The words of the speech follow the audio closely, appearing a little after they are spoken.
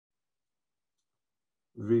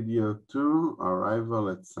Video 2, Arrival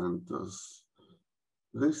at Santos.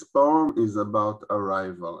 This poem is about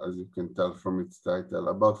arrival, as you can tell from its title,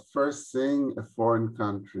 about first seeing a foreign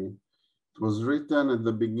country. It was written at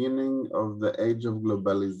the beginning of the age of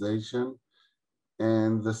globalization,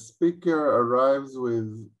 and the speaker arrives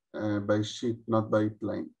by ship, not by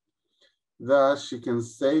plane. Thus, she can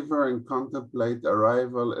savor and contemplate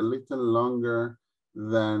arrival a little longer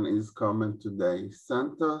than is common today.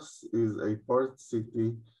 Santos is a port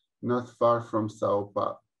city not far from Sao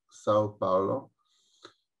Paulo.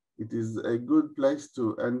 It is a good place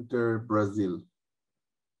to enter Brazil.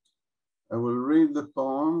 I will read the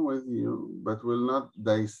poem with you, but will not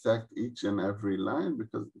dissect each and every line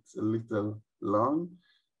because it's a little long.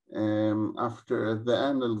 At the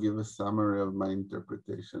end, I'll give a summary of my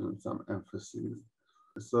interpretation and some emphases.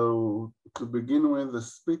 So to begin with, the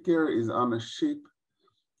speaker is on a ship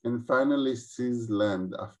and finally sees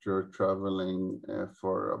land after traveling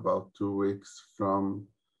for about 2 weeks from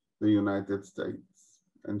the United States.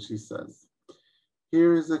 And she says,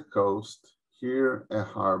 "Here is a coast, here a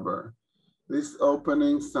harbor. This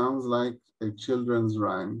opening sounds like a children's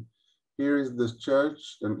rhyme. Here is the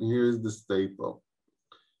church and here is the staple.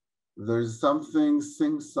 There's something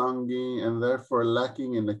sing-songy and therefore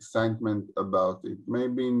lacking in excitement about it.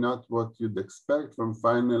 Maybe not what you'd expect from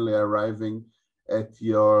finally arriving at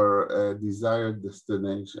your desired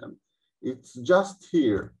destination. It's just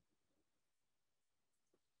here.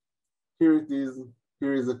 Here it is.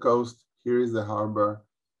 Here is a coast. Here is a harbor.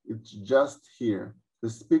 It's just here." The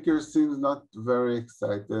speaker seems not very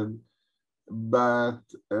excited, but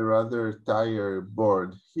rather tired,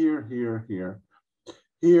 bored. Here, here, here.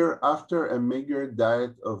 Here, after a meager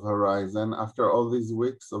diet of horizon, after all these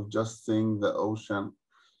weeks of just seeing the ocean,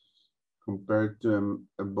 compared to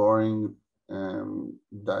a boring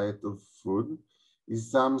diet of food,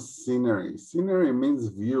 is some scenery. Scenery means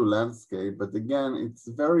view, landscape, but again, it's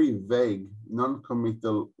very vague,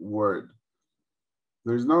 non-committal word.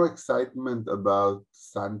 There's no excitement about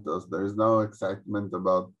Santos. There's no excitement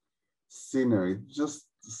about scenery, just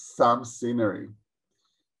some scenery.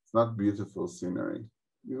 It's not beautiful scenery.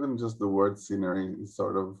 Even just the word scenery is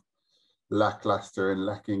sort of lackluster and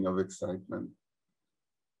lacking of excitement.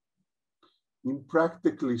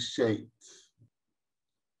 Impractically shaped,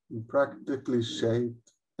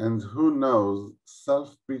 and who knows,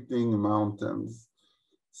 self-pitying mountains,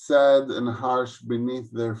 sad and harsh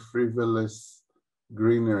beneath their frivolous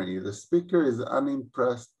greenery. The speaker is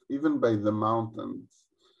unimpressed even by the mountains.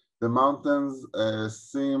 The mountains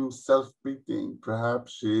seem self-pitying.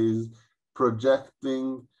 Perhaps she is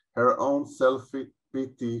projecting her own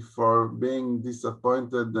self-pity for being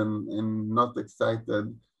disappointed and not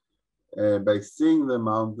excited by seeing the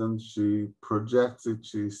mountains. She projects it,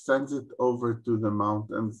 she sends it over to the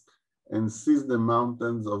mountains and sees the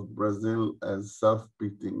mountains of Brazil as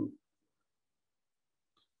self-pitying.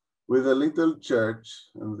 With a little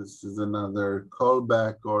church, and this is another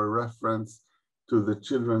callback or reference to the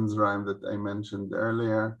children's rhyme that I mentioned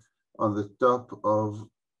earlier, on the top of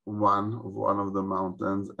one of the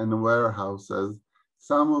mountains, and warehouses,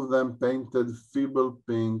 some of them painted feeble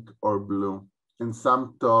pink or blue, and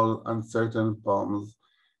some tall, uncertain palms.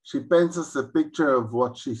 She paints us a picture of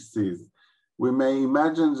what she sees. We may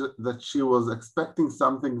imagine that she was expecting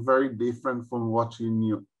something very different from what she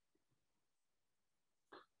knew.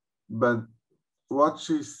 But what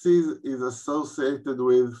she sees is associated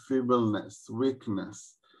with feebleness,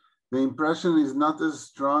 weakness. The impression is not as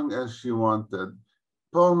strong as she wanted.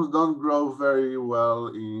 Palms don't grow very well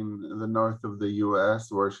in the north of the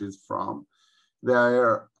US, where she's from.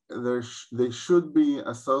 They should be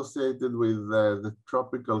associated with the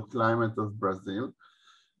tropical climate of Brazil.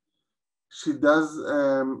 She does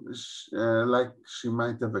like she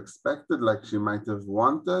might have expected, like she might have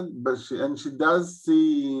wanted, but she does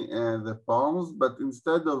see the palms, but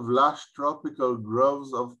instead of lush tropical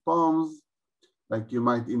groves of palms, like you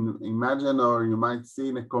might imagine or you might see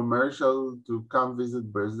in a commercial to come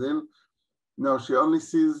visit Brazil, no, she only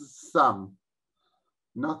sees some,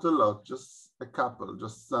 not a lot, just a couple,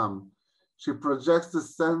 just some. She projects a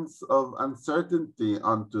sense of uncertainty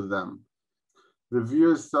onto them. The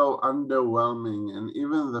view is so underwhelming, and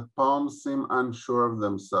even the palms seem unsure of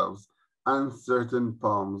themselves, uncertain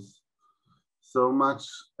palms. So much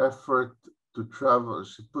effort to travel.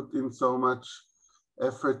 She put in so much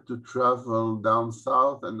effort to travel down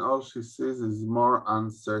south, and all she sees is more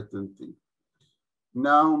uncertainty.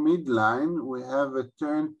 Now, midline, we have a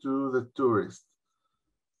turn to the tourist.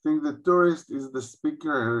 I think the tourist is the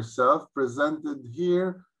speaker herself, presented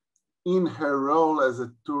here in her role as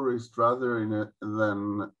a tourist rather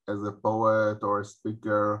than as a poet or a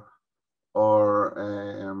speaker or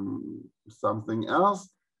something else,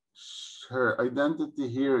 her identity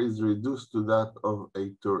here is reduced to that of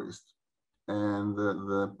a tourist. And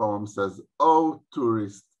the poem says, "Oh,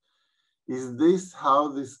 tourist, is this how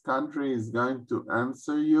this country is going to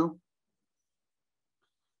answer you?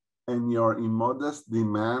 And your immodest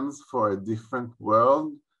demands for a different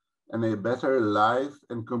world and a better life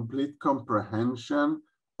and complete comprehension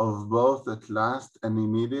of both at last and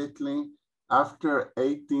immediately, after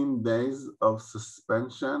 18 days of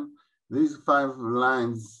suspension." These 5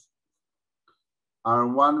 lines are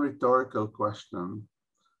one rhetorical question.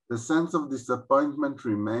 The sense of disappointment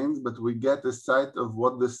remains, but we get a sight of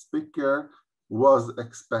what the speaker was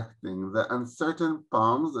expecting. The uncertain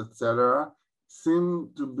poems, etc.,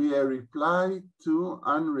 seem to be a reply to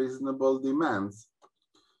unreasonable demands.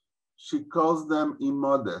 She calls them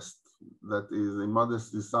immodest. That is,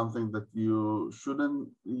 immodest is something that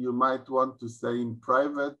you might want to say in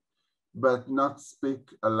private, but not speak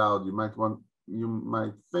aloud. You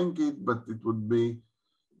might think it, but it would be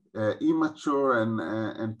immature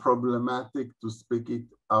and problematic to speak it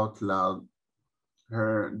out loud.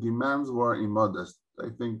 Her demands were immodest. I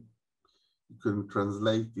think you can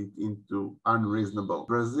translate it into unreasonable.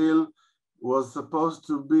 Brazil was supposed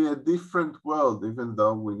to be a different world, even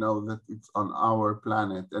though we know that it's on our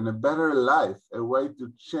planet, and a better life, a way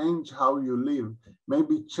to change how you live,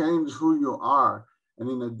 maybe change who you are. And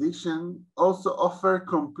in addition, also offer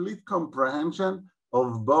complete comprehension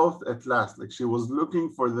of both at last. Like she was looking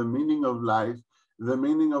for the meaning of life, the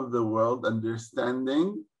meaning of the world,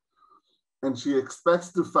 understanding, and she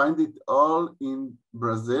expects to find it all in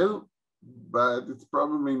Brazil, but it's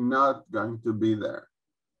probably not going to be there.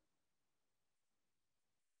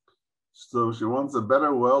 So she wants a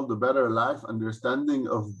better world, a better life, understanding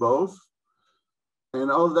of both, and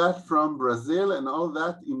all that from Brazil, and all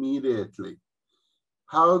that immediately.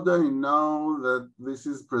 How do I know that this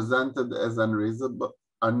is presented as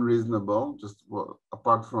unreasonable? Just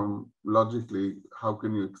apart from logically, how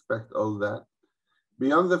can you expect all that?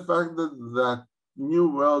 Beyond the fact that new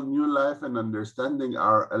world, new life, and understanding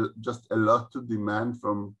are just a lot to demand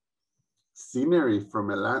from scenery,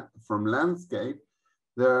 from landscape,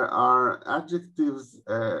 there are adjectives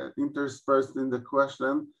interspersed in the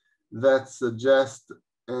question that suggest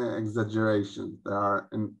exaggeration. There are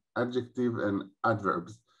an adjective and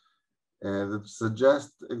adverbs that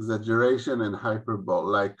suggest exaggeration and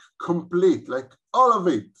hyperbole, like complete, like all of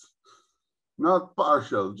it, not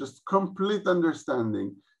partial, just complete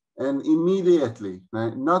understanding, and immediately,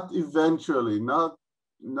 right? Not eventually, not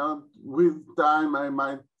with time I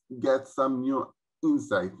might get some new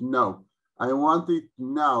insight. No, I want it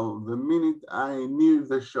now, the minute I near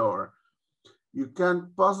the shore. You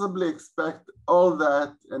can't possibly expect all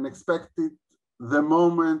that and expect it the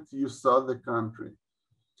moment you saw the country.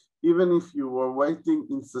 Even if you were waiting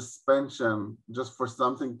in suspension just for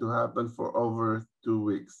something to happen for over 2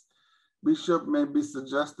 weeks. Bishop may be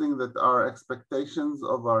suggesting that our expectations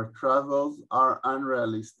of our travels are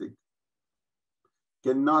unrealistic,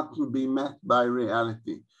 cannot be met by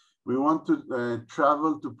reality. We want to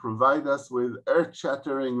travel to provide us with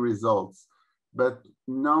earth-shattering results, but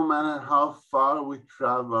no matter how far we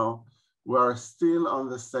travel, we are still on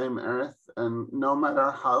the same earth, and no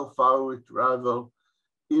matter how far we travel,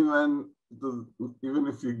 even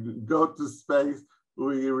if you go to space,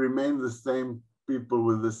 we remain the same people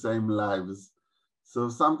with the same lives. So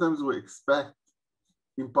sometimes we expect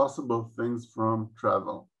impossible things from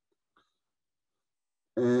travel.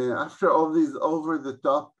 After all these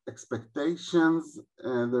over-the-top expectations,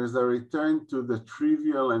 there's a return to the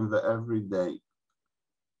trivial and the everyday.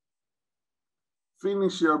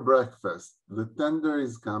 Finish your breakfast. The tender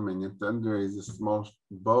is coming. A tender is a small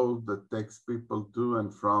boat that takes people to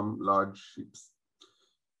and from large ships.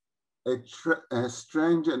 A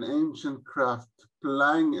strange and ancient craft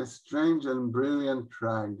plying a strange and brilliant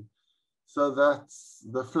trag. So that's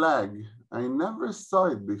the flag. I never saw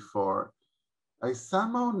it before. I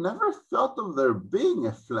somehow never thought of there being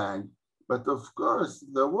a flag, but of course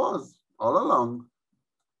there was all along.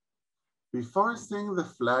 Before seeing the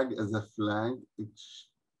flag as a flag,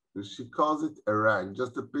 she calls it a rag,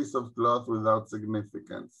 just a piece of cloth without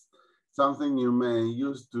significance, something you may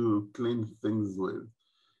use to clean things with.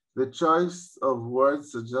 The choice of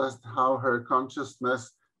words suggests how her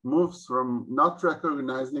consciousness moves from not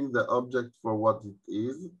recognizing the object for what it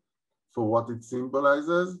is, for what it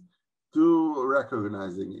symbolizes, to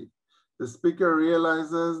recognizing it. The speaker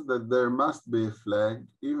realizes that there must be a flag,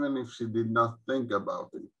 even if she did not think about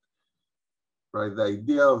it. Right, the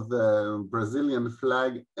idea of the Brazilian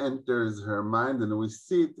flag enters her mind, and we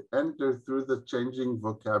see it enter through the changing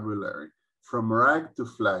vocabulary from rag to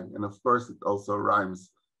flag. And of course, it also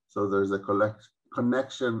rhymes. So there's a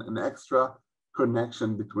connection, an extra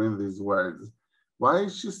connection between these words. Why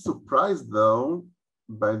is she surprised, though,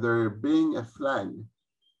 by there being a flag?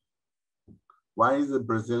 Why is the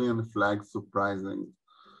Brazilian flag surprising?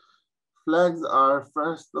 Flags are,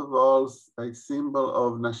 first of all, a symbol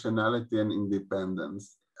of nationality and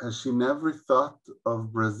independence. She never thought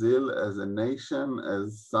of Brazil as a nation,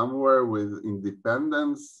 as somewhere with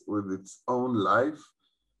independence, with its own life.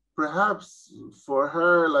 Perhaps for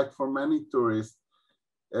her, like for many tourists,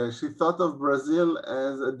 she thought of Brazil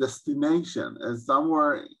as a destination, as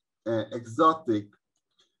somewhere exotic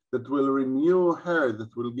that will renew her,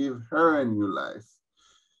 that will give her a new life.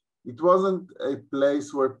 It wasn't a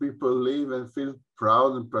place where people live and feel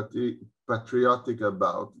proud and patriotic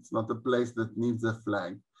about. It's not a place that needs a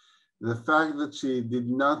flag. The fact that she did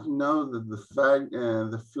not know that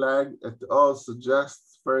the flag at all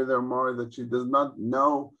suggests furthermore that she does not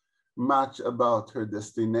know much about her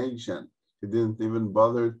destination. She didn't even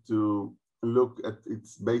bother to look at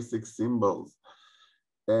its basic symbols.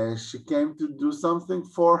 She came to do something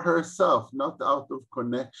for herself, not out of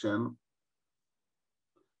connection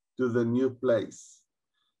to the new place.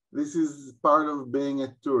 This is part of being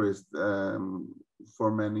a tourist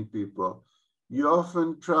for many people. You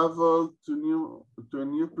often travel to a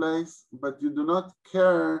new place, but you do not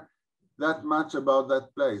care that much about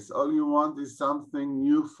that place. All you want is something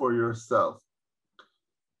new for yourself.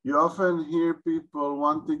 You often hear people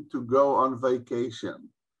wanting to go on vacation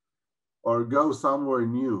or go somewhere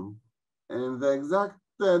new, and the exact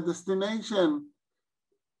destination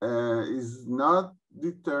is not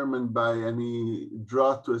determined by any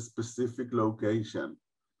draw to a specific location.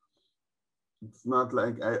 It's not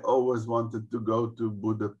like I always wanted to go to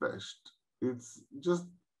Budapest. It's just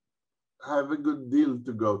have a good deal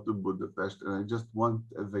to go to Budapest and I just want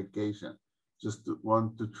a vacation, just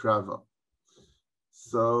want to travel.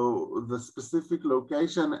 So the specific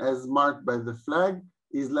location as marked by the flag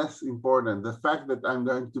is less important. The fact that I'm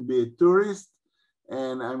going to be a tourist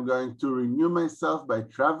and I'm going to renew myself by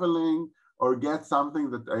traveling or get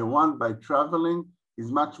something that I want by traveling is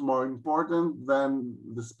much more important than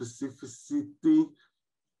the specificity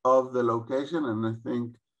of the location. And I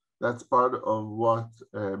think that's part of what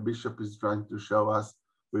Bishop is trying to show us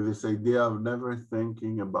with this idea of never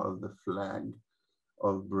thinking about the flag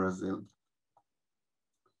of Brazil.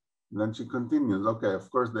 And then she continues, okay, of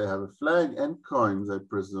course they have a flag and coins, I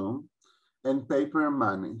presume, and paper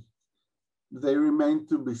money. They remain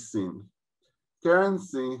to be seen.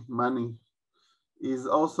 Currency, money, is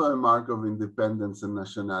also a mark of independence and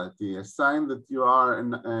nationality, a sign that you are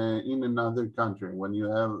in another country. When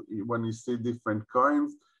you see different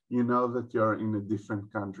coins, you know that you're in a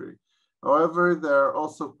different country. However, there are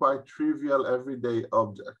also quite trivial everyday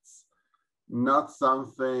objects, not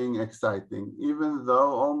something exciting. Even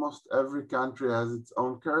though almost every country has its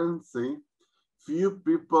own currency, few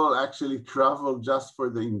people actually travel just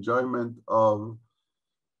for the enjoyment of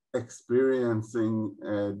experiencing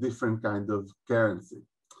a different kind of currency.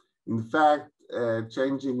 In fact,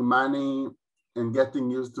 changing money and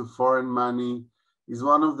getting used to foreign money is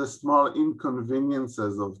one of the small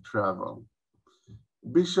inconveniences of travel.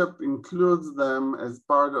 Bishop includes them as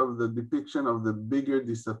part of the depiction of the bigger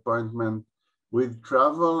disappointment with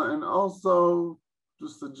travel, and also to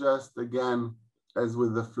suggest again, as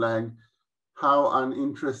with the flag, how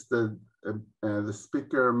uninterested the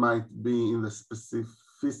speaker might be in the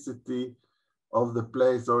specificity of the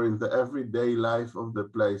place or in the everyday life of the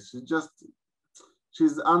place.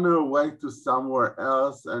 She's on her way to somewhere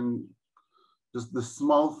else, and just the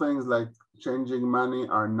small things like changing money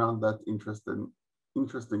are not that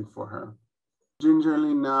interesting for her.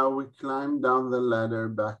 Gingerly now we climb down the ladder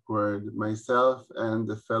backward, myself and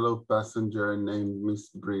a fellow passenger named Miss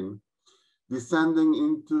Breen, descending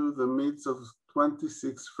into the midst of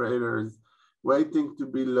 26 freighters waiting to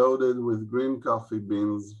be loaded with green coffee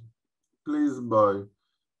beans. Please, boy,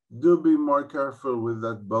 do be more careful with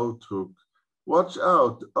that boat hook. Watch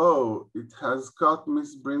out, oh, it has caught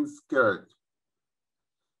Miss Breen's skirt.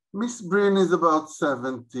 Miss Breen is about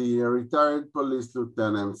 70, a retired police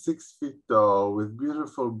lieutenant, 6 feet tall, with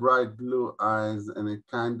beautiful bright blue eyes and a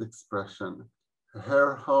kind expression.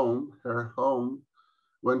 Her home,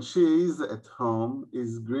 when she is at home,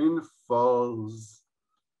 is Green Falls,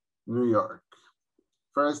 New York.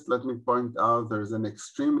 First, let me point out there's an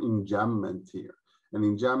extreme enjambment here. An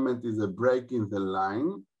enjambment is a break in the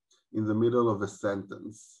line in the middle of a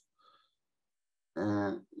sentence.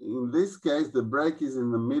 And in this case, the break is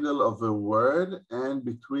in the middle of a word and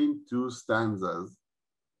between two stanzas.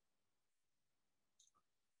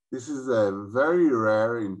 This is very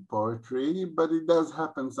rare in poetry, but it does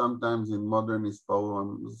happen sometimes in modernist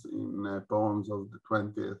poems, in poems of the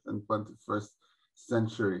 20th and 21st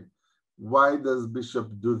century. Why does Bishop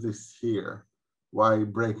do this here? Why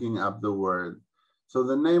breaking up the word? So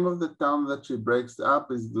the name of the town that she breaks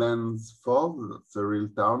up is Glens Falls. That's a real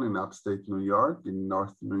town in upstate New York, in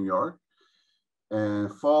North New York.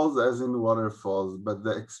 Falls as in waterfalls, but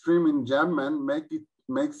the extreme enjambment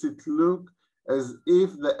makes it look as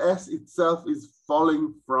if the S itself is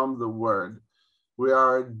falling from the word. We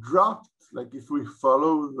are dropped, like if we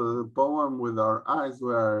follow the poem with our eyes,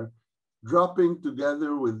 we are dropping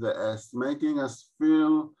together with the S, making us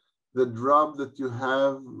feel the drop that you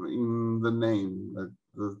have in the name, like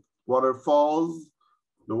the waterfalls,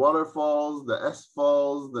 the S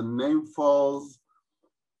falls, the name falls.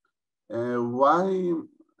 Why,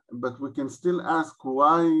 but we can still ask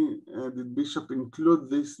why did Bishop include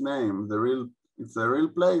this name? It's a real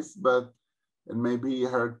place, but and maybe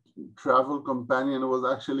her travel companion was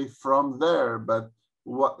actually from there, but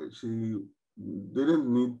what she didn't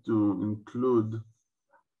need to include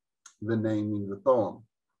the name in the poem.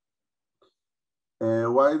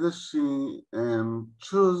 Why does she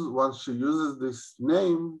choose, once she uses this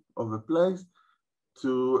name of a place,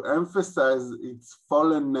 to emphasize its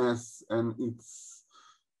fallenness and its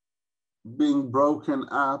being broken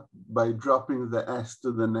up by dropping the S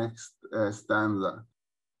to the next stanza?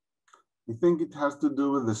 I think it has to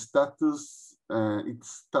do with the status,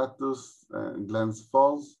 Glens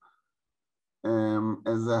Falls,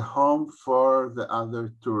 as a home for the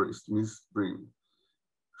other tourist, Miss Breen.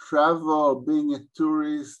 Travel, being a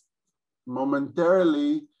tourist,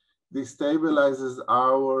 momentarily destabilizes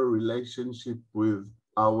our relationship with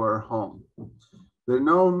our home. The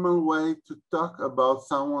normal way to talk about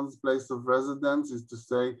someone's place of residence is to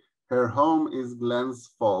say her home is Glens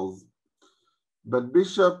Falls. But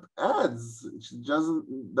Bishop adds, she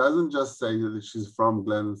doesn't just say that she's from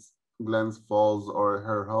Glens Falls or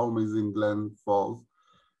her home is in Glens Falls,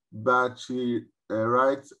 but she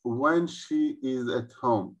writes when she is at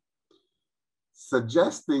home,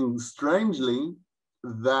 suggesting strangely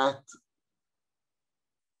that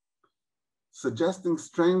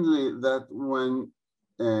when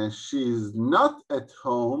she is not at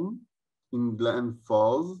home in Glens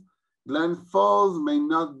Falls may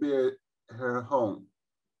not be her home.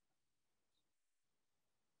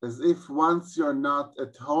 As if once you're not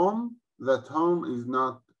at home, that home is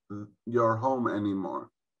not your home anymore.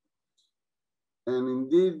 And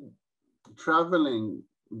indeed, traveling,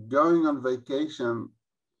 going on vacation,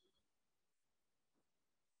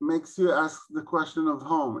 makes you ask the question of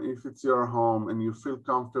home. If it's your home and you feel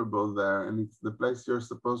comfortable there and it's the place you're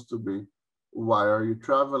supposed to be, why are you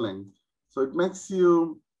traveling? So it makes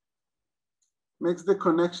the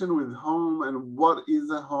connection with home and what is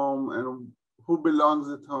a home and who belongs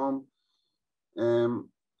at home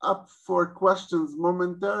up for questions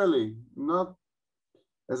momentarily. Not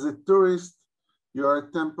as a tourist, you are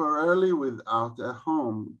temporarily without a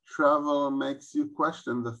home. Travel makes you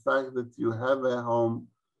question the fact that you have a home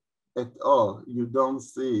at all. You don't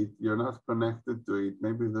see it, you're not connected to it.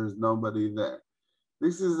 Maybe there's nobody there.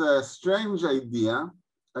 This is a strange idea.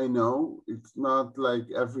 I know it's not like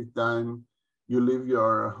every time you leave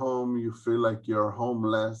your home, you feel like you're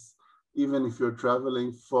homeless. Even if you're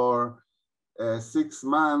traveling for 6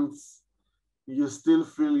 months, you still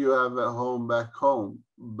feel you have a home back home.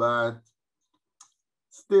 But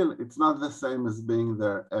still, it's not the same as being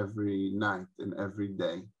there every night and every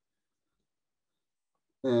day.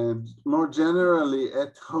 And more generally,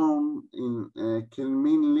 at home can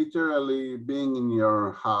mean literally being in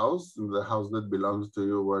your house, in the house that belongs to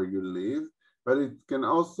you where you live, but it can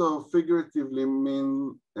also figuratively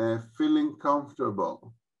mean feeling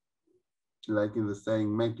comfortable, like in the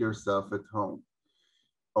saying, make yourself at home,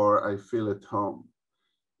 or I feel at home.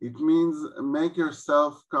 It means make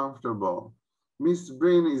yourself comfortable. Miss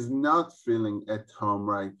Breen is not feeling at home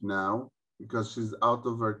right now, because she's out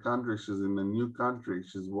of her country, she's in a new country,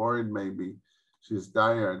 she's worried maybe, she's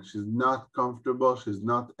tired, she's not comfortable, she's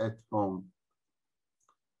not at home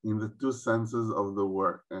in the two senses of the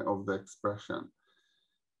word, of the expression.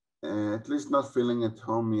 At least not feeling at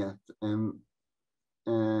home yet. And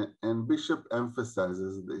Bishop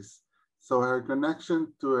emphasizes this. So her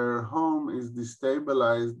connection to her home is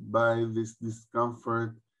destabilized by this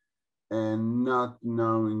discomfort and not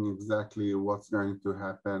knowing exactly what's going to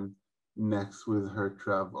happen next with her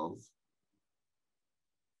travels.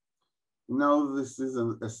 No, this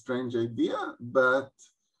isn't a strange idea, but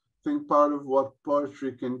I think part of what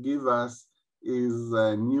poetry can give us is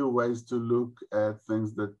new ways to look at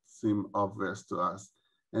things that seem obvious to us.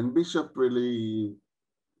 And Bishop really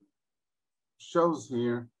shows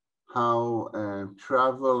here how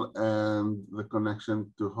travel and the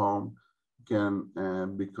connection to home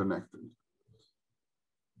can be connected.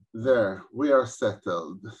 There, we are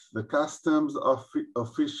settled. The customs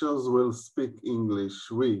officials will speak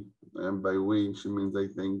English. We, and by we, she means, I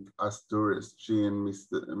think, us tourists, she and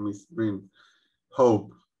Miss Brin,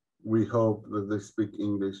 hope, we hope that they speak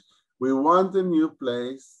English. We want a new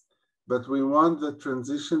place, but we want the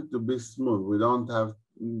transition to be smooth. We don't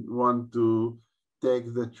want to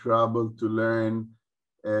take the trouble to learn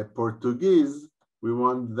Portuguese. We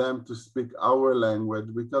want them to speak our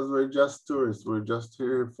language because we're just tourists. We're just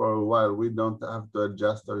here for a while. We don't have to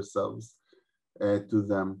adjust ourselves to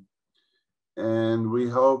them. And we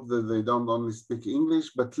hope that they don't only speak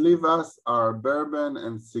English, but leave us our bourbon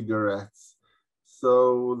and cigarettes.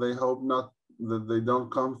 So they hope not that they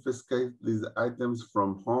don't confiscate these items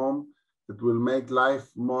from home. That will make life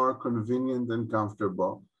more convenient and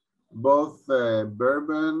comfortable. Both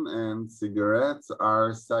bourbon and cigarettes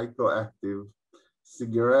are psychoactive.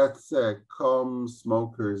 Cigarettes calm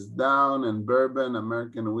smokers down, and bourbon,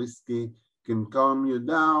 American whiskey, can calm you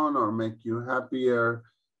down or make you happier,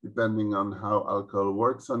 depending on how alcohol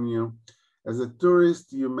works on you. As a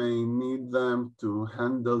tourist, you may need them to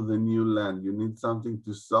handle the new land. You need something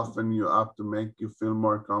to soften you up, to make you feel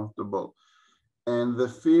more comfortable. And the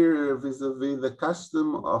fear vis-a-vis the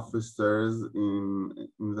custom officers in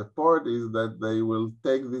the port is that they will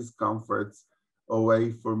take these comforts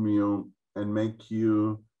away from you and make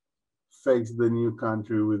you face the new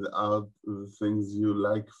country without the things you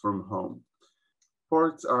like from home.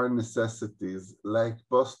 Ports are necessities like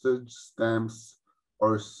postage stamps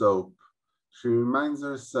or soap. She reminds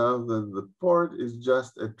herself that the port is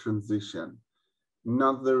just a transition,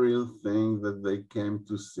 not the real thing that they came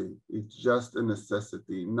to see. It's just a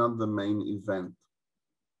necessity, not the main event.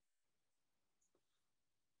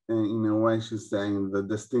 And in a way, she's saying the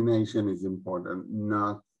destination is important,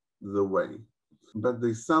 not the way. But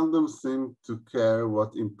they seldom seem to care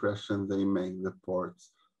what impression they make the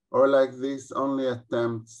ports, or like this only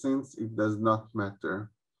attempt, since it does not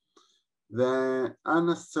matter. The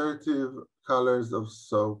unassertive colors of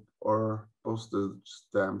soap or postage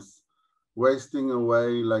stamps, wasting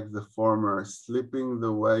away like the former, slipping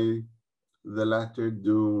the way the latter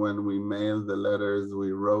do when we mail the letters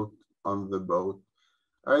we wrote on the boat,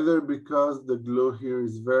 either because the glue here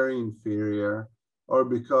is very inferior or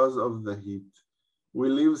because of the heat. We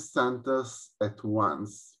leave Santos at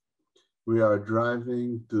once. We are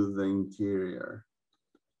driving to the interior.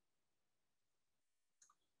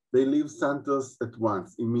 They leave Santos at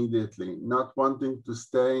once, immediately, not wanting to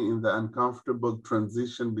stay in the uncomfortable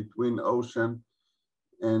transition between ocean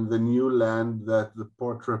and the new land that the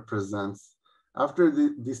port represents. After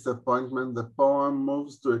the disappointment, the poem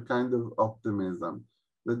moves to a kind of optimism.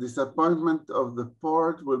 The disappointment of the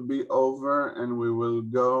port will be over and we will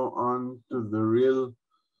go on to the real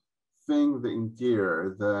thing, the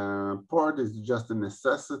interior. The port is just a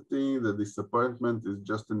necessity. The disappointment is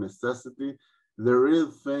just a necessity. The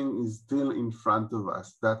real thing is still in front of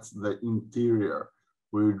us. That's the interior.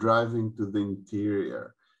 We're driving to the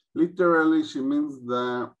interior. Literally, she means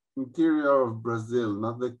the interior of Brazil,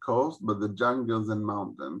 not the coast, but the jungles and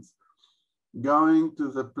mountains. Going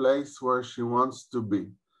to the place where she wants to be.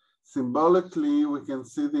 Symbolically, we can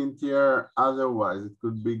see the interior otherwise. It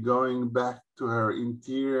could be going back to her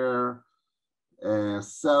interior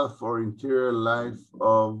self or interior life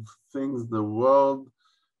of things, the world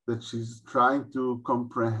that she's trying to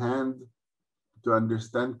comprehend, to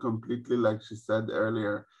understand completely, like she said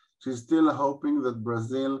earlier. She's still hoping that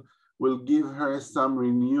Brazil will give her some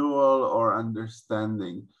renewal or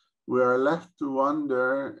understanding. We are left to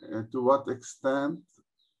wonder to what extent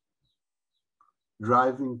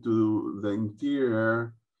driving to the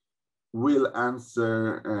interior will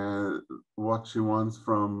answer what she wants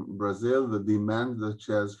from Brazil, the demands that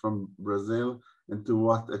she has from Brazil, and to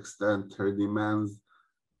what extent her demands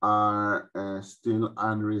are still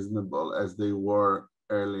unreasonable as they were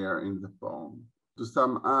earlier in the poem. To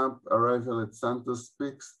sum up, Arrival at Santos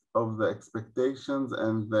speaks of the expectations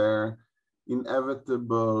and their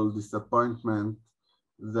inevitable disappointment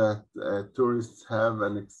that tourists have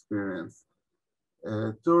and experience.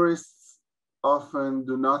 Tourists often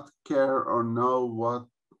do not care or know what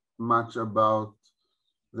much about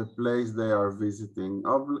the place they are visiting.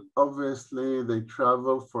 Obviously, they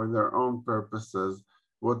travel for their own purposes,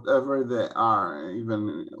 whatever they are,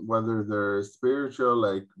 even whether they're spiritual,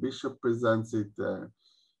 like Bishop presents it,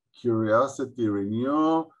 curiosity,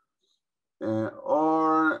 renewal,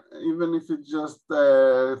 or even if it's just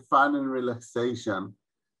fun and relaxation.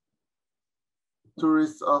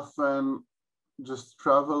 Tourists often just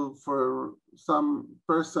travel for some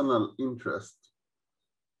personal interest.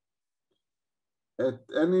 At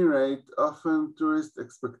any rate, often tourist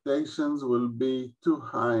expectations will be too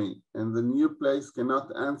high and the new place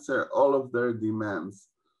cannot answer all of their demands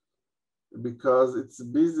because it's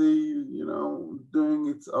busy, doing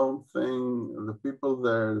its own thing. The people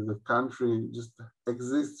there, the country just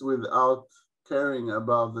exists without caring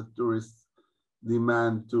about the tourists'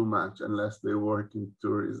 demand too much unless they work in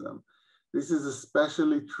tourism. This is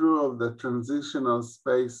especially true of the transitional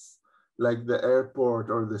space like the airport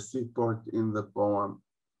or the seaport in the poem.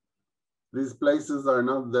 These places are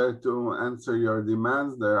not there to answer your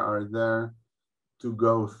demands, they are there to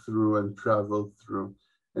go through and travel through.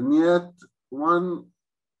 And yet one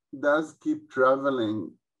does keep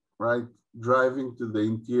traveling, right? Driving to the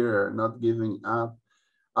interior, not giving up,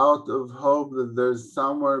 out of hope that there's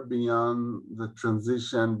somewhere beyond the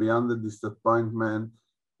transition, beyond the disappointment,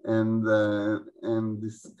 and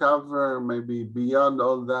discover maybe beyond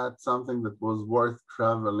all that something that was worth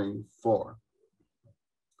traveling for.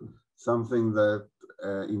 Something that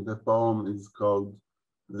in the poem is called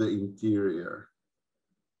the interior.